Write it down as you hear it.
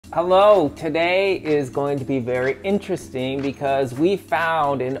Hello, today is going to be very interesting because we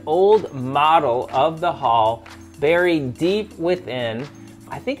found an old model of the hall buried deep within.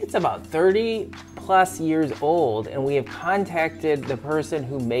 I think it's about 30 plus years old, and we have contacted the person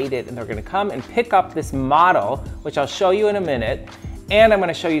who made it, and they're gonna come and pick up this model, which I'll show you in a minute. And I'm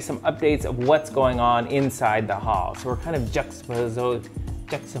gonna show you some updates of what's going on inside the hall. So we're kind of juxtaposing.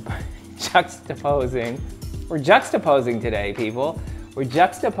 We're juxtaposing today, people. We're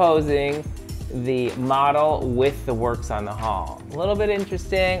juxtaposing the model with the works on the hall. A little bit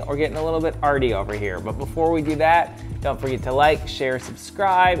interesting. We're getting a little bit arty over here. But before we do that, don't forget to like, share,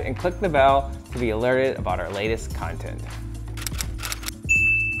 subscribe, and click the bell to be alerted about our latest content.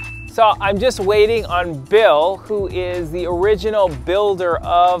 So I'm just waiting on Bill, who is the original builder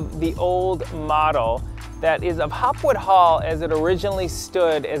of the old model that is of Hopwood Hall as it originally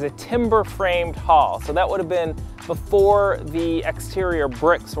stood as a timber framed hall. So that would have been before the exterior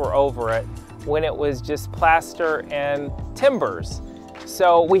bricks were over it, when it was just plaster and timbers.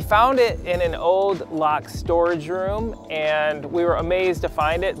 So we found it in an old locked storage room, and we were amazed to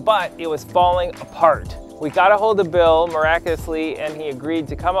find it, but it was falling apart. We got a hold of Bill miraculously, and he agreed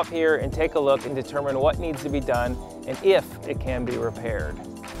to come up here and take a look and determine what needs to be done and if it can be repaired.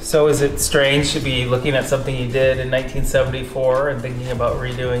 So is it strange to be looking at something you did in 1974 and thinking about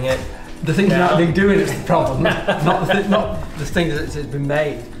redoing it? The thing about redoing it is the problem, not the thing that it's been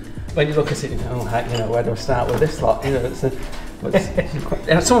made. When you look at it, you know, heck, you know, where do I start with this lot? You know,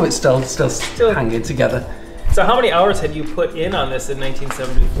 some of it's still hanging together. So how many hours had you put in on this in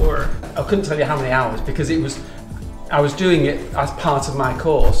 1974? I couldn't tell you how many hours because I was doing it as part of my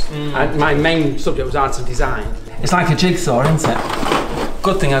course. And my main subject was art and design. It's like a jigsaw, isn't it?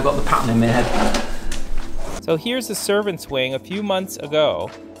 Good thing I got the pattern in my head. So here's the servants' wing a few months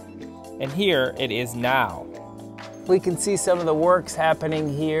ago, and here it is now. We can see some of the works happening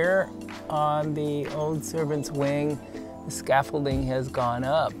here on the old servants' wing. The scaffolding has gone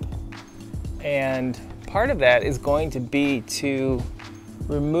up, and part of that is going to be to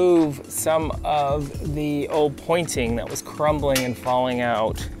remove some of the old pointing that was crumbling and falling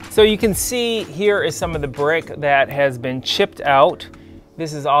out. So you can see here is some of the brick that has been chipped out.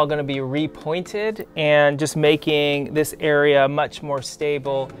 This is all going to be repointed and just making this area much more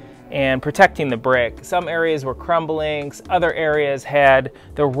stable and protecting the brick. Some areas were crumbling, other areas had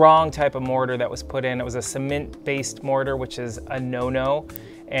the wrong type of mortar that was put in. It was a cement-based mortar, which is a no-no,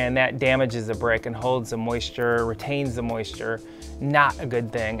 and that damages the brick and holds the moisture, retains the moisture. Not a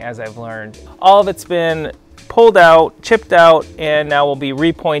good thing, as I've learned. All of it's been pulled out, chipped out, and now will be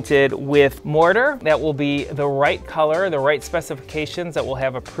repointed with mortar that will be the right color, the right specifications that we'll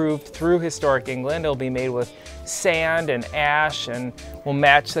have approved through Historic England. It'll be made with sand and ash and will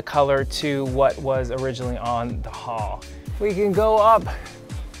match the color to what was originally on the hall. We can go up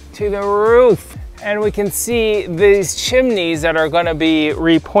to the roof and we can see these chimneys that are going to be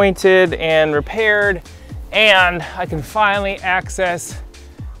repointed and repaired, and I can finally access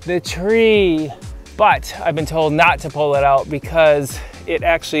the tree. But I've been told not to pull it out because it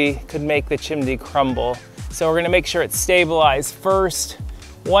actually could make the chimney crumble. So we're gonna make sure it's stabilized first.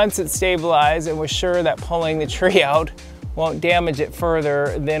 Once it's stabilized and we're sure that pulling the tree out won't damage it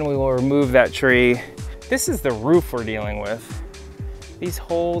further, then we will remove that tree. This is the roof we're dealing with. These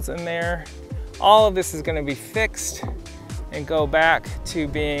holes in there, all of this is gonna be fixed and go back to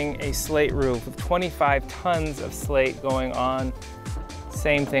being a slate roof with 25 tons of slate going on.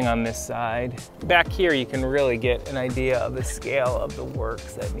 Same thing on this side. Back here, you can really get an idea of the scale of the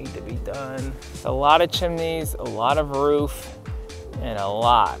works that need to be done. A lot of chimneys, a lot of roof, and a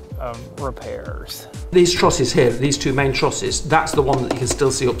lot of repairs. These trusses here, these two main trusses, that's the one that you can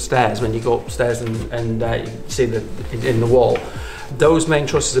still see upstairs when you go upstairs and you see in the wall. Those main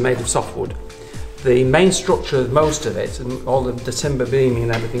trusses are made of softwood. The main structure, most of it, and all the timber beaming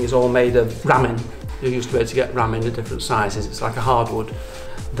and everything is all made of ramming. You used to be able to get ramming in different sizes. It's like a hardwood.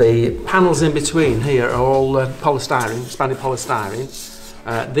 The panels in between here are all polystyrene, expanded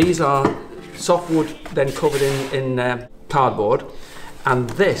polystyrene. These are softwood then covered in cardboard, and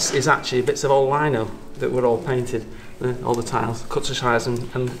this is actually bits of old lino that were all painted, all the tiles, cut to size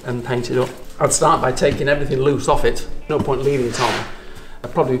and painted up. I'd start by taking everything loose off it. No point leaving it on.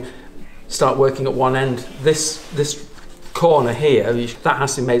 I'd probably start working at one end. This corner here, that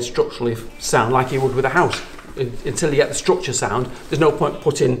has to be made structurally sound like you would with a house. Until you get the structure sound, there's no point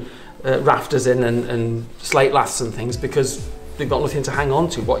putting rafters in and slate laths and things because they've got nothing to hang on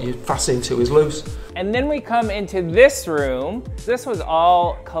to. What you fasten into is loose. And then we come into this room. This was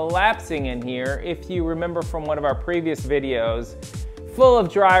all collapsing in here. If you remember from one of our previous videos, full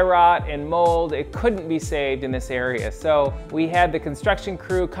of dry rot and mold. It couldn't be saved in this area. So we had the construction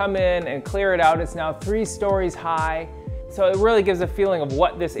crew come in and clear it out. It's now 3 stories high. So it really gives a feeling of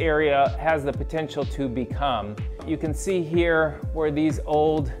what this area has the potential to become. You can see here where these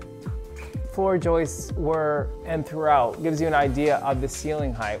old floor joists were and throughout. Gives you an idea of the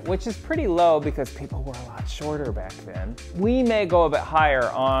ceiling height, which is pretty low because people were a lot shorter back then. We may go a bit higher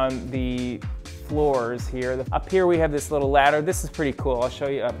on the floors here. Up here we have this little ladder. This is pretty cool. I'll show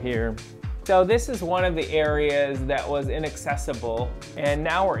you up here. So this is one of the areas that was inaccessible, and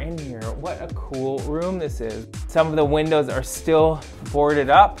now we're in here. What a cool room this is. Some of the windows are still boarded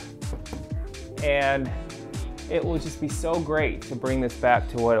up, and it will just be so great to bring this back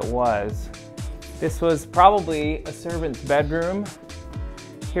to what it was. This was probably a servant's bedroom.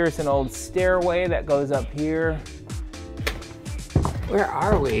 Here's an old stairway that goes up here. Where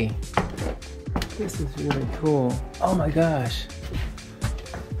are we? This is really cool. Oh my gosh.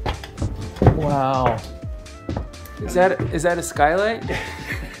 Wow. Is that a skylight?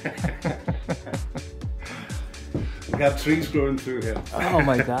 We got trees growing through here. Oh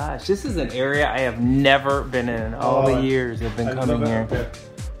my gosh. This is an area I have never been in all the years I've been coming here.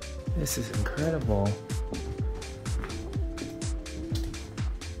 This is incredible.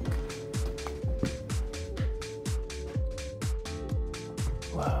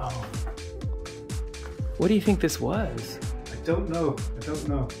 Wow. What do you think this was? I don't know.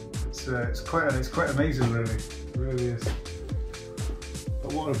 It's quite amazing, really. It really is.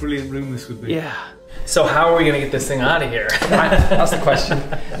 But what a brilliant room this would be. Yeah. So how are we going to get this thing out of here? That's the question.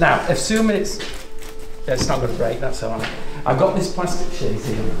 Now, assuming it's not going to break, that's all right. I've got this plastic sheet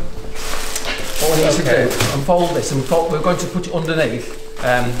here. What we need to do, unfold this, and we're going to put it underneath.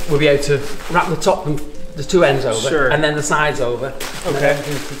 We'll be able to wrap the top and the 2 ends over, and then the sides over. Okay. And then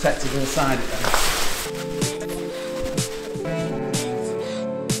everything's protected inside it then.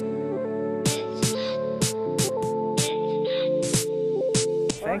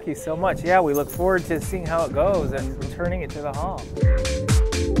 Thank you so much. Yeah, we look forward to seeing how it goes and returning it to the hall.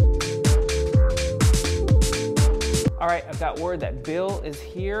 All right, I've got word that Bill is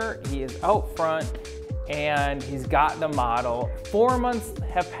here. He is out front and he's got the model. 4 months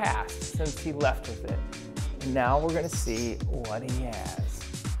have passed since he left with it. And now we're gonna see what he has.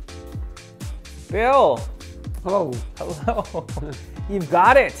 Bill. Hello. Hello. You've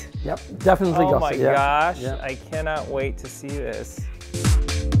got it. Yep, definitely got it. Oh my gosh, I cannot wait to see this.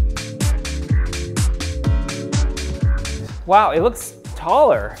 Wow, it looks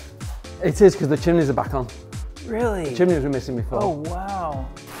taller. It is because the chimneys are back on. Really? The chimneys were missing before. Oh, wow.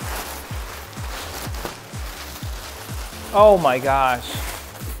 Oh my gosh.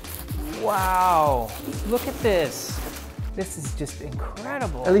 Wow. Look at this. This is just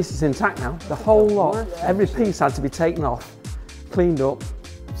incredible. At least it's intact now. The whole lot, every piece had to be taken off, cleaned up,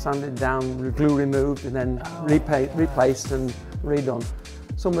 sanded down, glue removed, and then replaced and redone.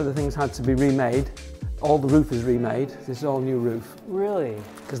 Some of the things had to be remade. All the roof is remade. This is all new roof. Really?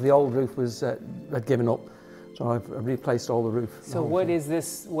 Because the old roof was had given up, so I've replaced all the roof. So what is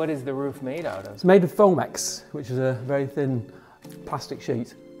this? What is the roof made out of? It's made of Foamex, which is a very thin plastic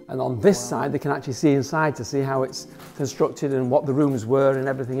sheet. And on this side, they can actually see inside to see how it's constructed and what the rooms were and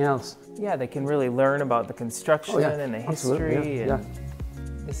everything else. Yeah, they can really learn about the construction and the history. Yeah.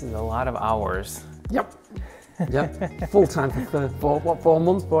 This is a lot of hours. Yep. Yep. Full time for 4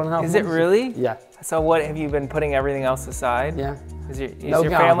 months, 4.5 months. Is it really? Yeah. So what, have you been putting everything else aside? Yeah. Does your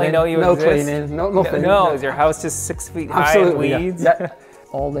family know you exist? No cleaning, nothing. No, is your house just 6 feet high Absolutely, and weeds? Yeah.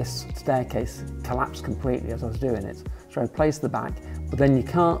 All this staircase collapsed completely as I was doing it. So I replaced the back, but then you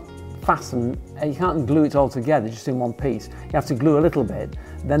can't glue it all together just in one piece. You have to glue a little bit,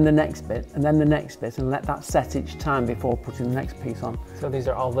 then the next bit, and then the next bit, and let that set each time before putting the next piece on. So these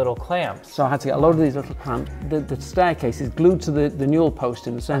are all little clamps. So I had to get a load of these little clamps. The staircase is glued to the newel post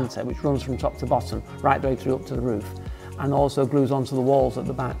in the centre, which runs from top to bottom, right the way through up to the roof, and also glues onto the walls at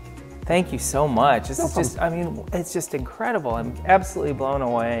the back. Thank you so much. This is just, I mean, it's just incredible. I'm absolutely blown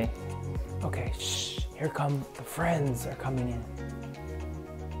away. Okay, shh, here come the friends are coming in.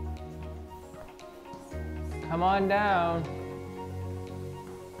 Come on down.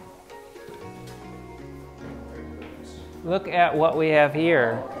 Look at what we have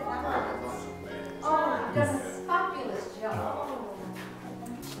here. Oh, that's a fabulous job.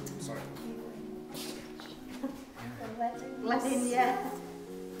 Sorry. Letting, yeah.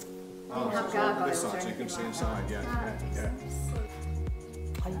 This side, so you can see inside, yeah.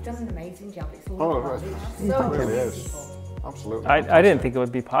 Oh, you've done an amazing job. It's Oh, lovely. it really is. Absolutely. I didn't think it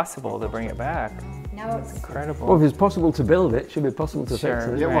would be possible to bring it back. No, it's Incredible. Well, if it's possible to build it, it should be possible to Sure.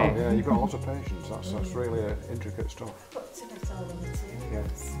 fix it. Yeah, Right. well, yeah, you've got a lot of patience. That's really intricate stuff. put to get all in the Yeah.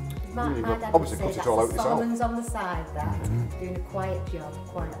 My dad obviously would cut say it all out that's yourself. Solomon's on the side there, doing a quiet job,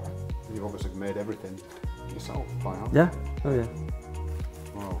 quietly. You've obviously made everything yourself by hand. Yeah, oh yeah.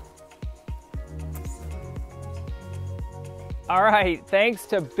 Wow. All right, thanks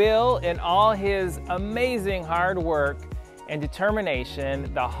to Bill and all his amazing hard work and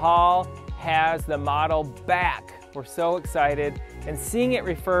determination, the hall has the model back. We're so excited, and seeing it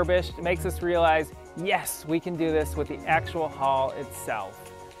refurbished makes us realize, yes, we can do this with the actual hall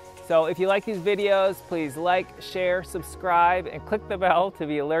itself. So if you like these videos, please like, share, subscribe, and click the bell to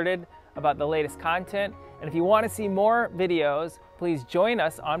be alerted about the latest content. And if you want to see more videos, please join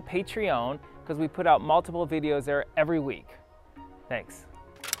us on Patreon, because we put out multiple videos there every week. Thanks.